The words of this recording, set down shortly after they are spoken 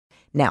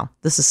Now,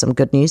 this is some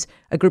good news.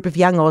 A group of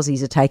young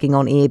Aussies are taking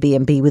on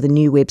Airbnb with a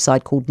new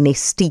website called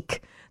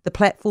Nestique. The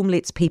platform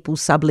lets people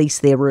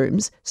sublease their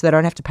rooms so they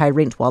don't have to pay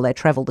rent while they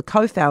travel. The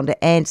co-founder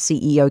and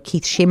CEO,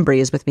 Keith Schembri,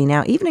 is with me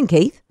now. Evening,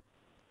 Keith.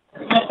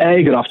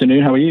 Hey, good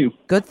afternoon. How are you?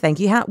 Good, thank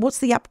you. What's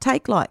the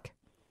uptake like?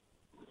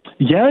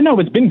 Yeah, no,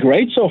 it's been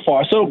great so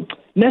far. So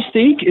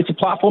Nestique, it's a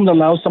platform that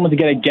allows someone to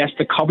get a guest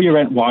to cover your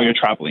rent while you're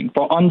traveling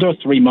for under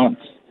 3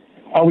 months.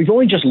 We've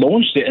only just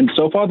launched it, and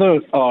so far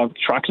the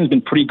traction has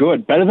been pretty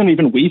good, better than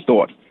even we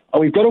thought.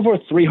 We've got over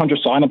 300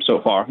 signups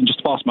so far in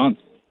just the past month.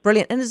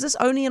 Brilliant. And is this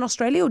only in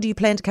Australia, or do you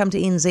plan to come to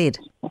NZ?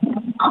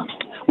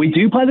 We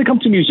do plan to come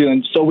to New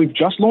Zealand, so we've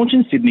just launched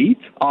in Sydney.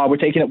 We're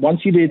taking it one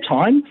city at a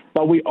time,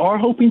 but we are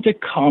hoping to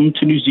come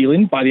to New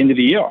Zealand by the end of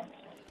the year.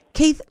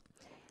 Keith,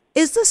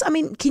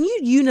 can you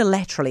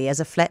unilaterally, as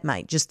a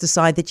flatmate, just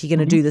decide that you're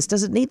going to do this?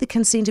 Does it need the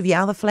consent of your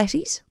other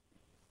flatties?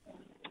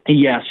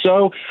 Yeah,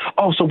 so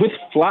with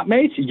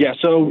flatmates,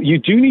 so you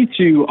do need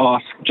to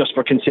ask just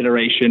for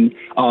consideration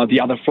the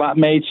other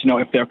flatmates,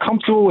 if they're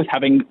comfortable with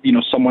having,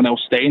 someone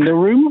else stay in their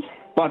room.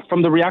 But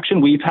from the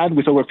reaction we've had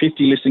with over 50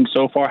 listings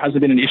so far,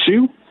 hasn't been an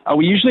issue.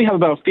 We usually have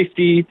about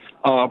 50%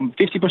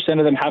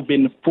 of them have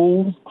been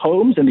full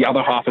homes and the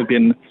other half have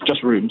been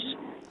just rooms.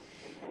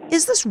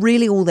 Is this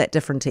really all that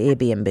different to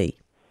Airbnb?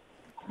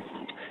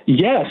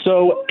 Yeah,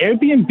 so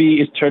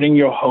Airbnb is turning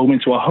your home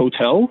into a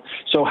hotel,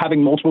 so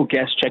having multiple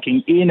guests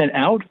checking in and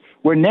out,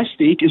 where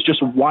Nestique is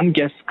just one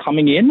guest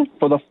coming in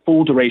for the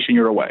full duration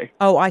you're away.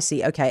 Oh, I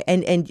see. Okay.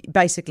 And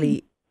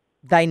basically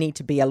they need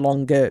to be a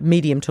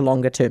medium to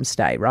longer term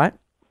stay, right?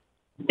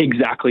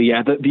 Exactly,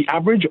 yeah. The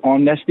average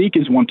on Nestique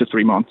is 1 to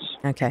 3 months.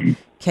 Okay.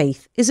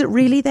 Keith, is it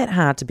really that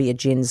hard to be a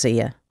Gen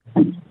Zer?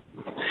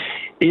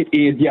 It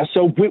is, yeah.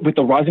 So with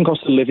the rising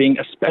cost of living,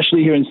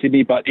 especially here in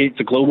Sydney, but it's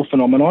a global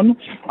phenomenon,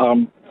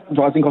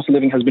 rising cost of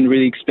living has been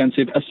really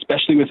expensive,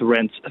 especially with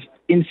rents.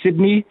 In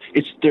Sydney,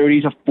 it's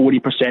 30 to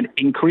 40%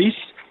 increase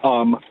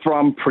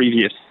from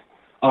previous.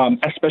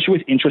 Especially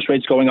with interest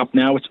rates going up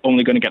now, it's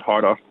only going to get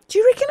harder. Do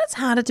you reckon it's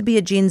harder to be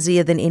a Gen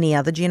Z than any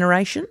other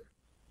generation?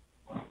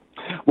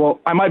 Well,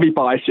 I might be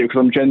biased here because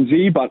I'm Gen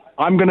Z, but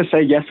I'm going to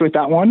say yes with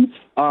that one.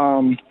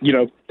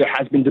 There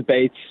has been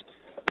debates,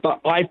 but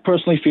I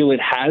personally feel it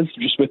has,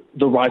 just with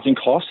the rising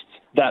costs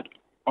that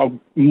are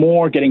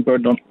more getting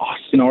burdened on us,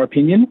 in our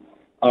opinion.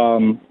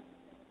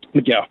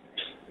 But yeah.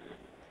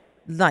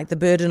 Like the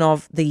burden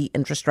of the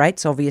interest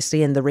rates,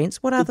 obviously, and the rents.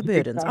 What other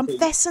burdens? Exactly. I'm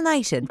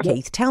fascinated,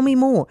 Keith. Tell me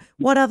more.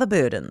 What other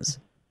burdens?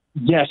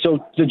 Yeah,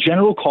 so the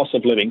general cost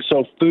of living.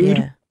 So food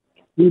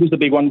is the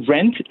big one.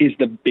 Rent is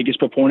the biggest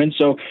proponent.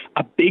 So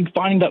a big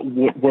finding that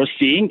we're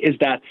seeing is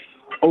that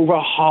over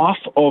half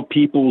of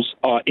people's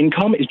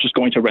income is just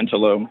going to rent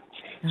alone.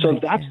 So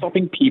that's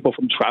stopping people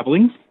from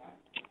traveling,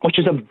 which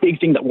is a big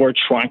thing that we're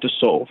trying to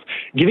solve,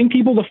 giving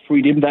people the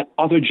freedom that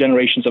other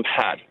generations have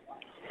had.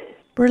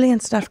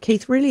 Brilliant stuff,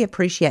 Keith. Really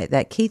appreciate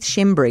that. Keith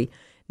Schembri,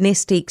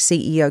 Nestique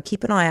CEO.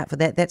 Keep an eye out for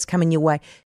that. That's coming your way.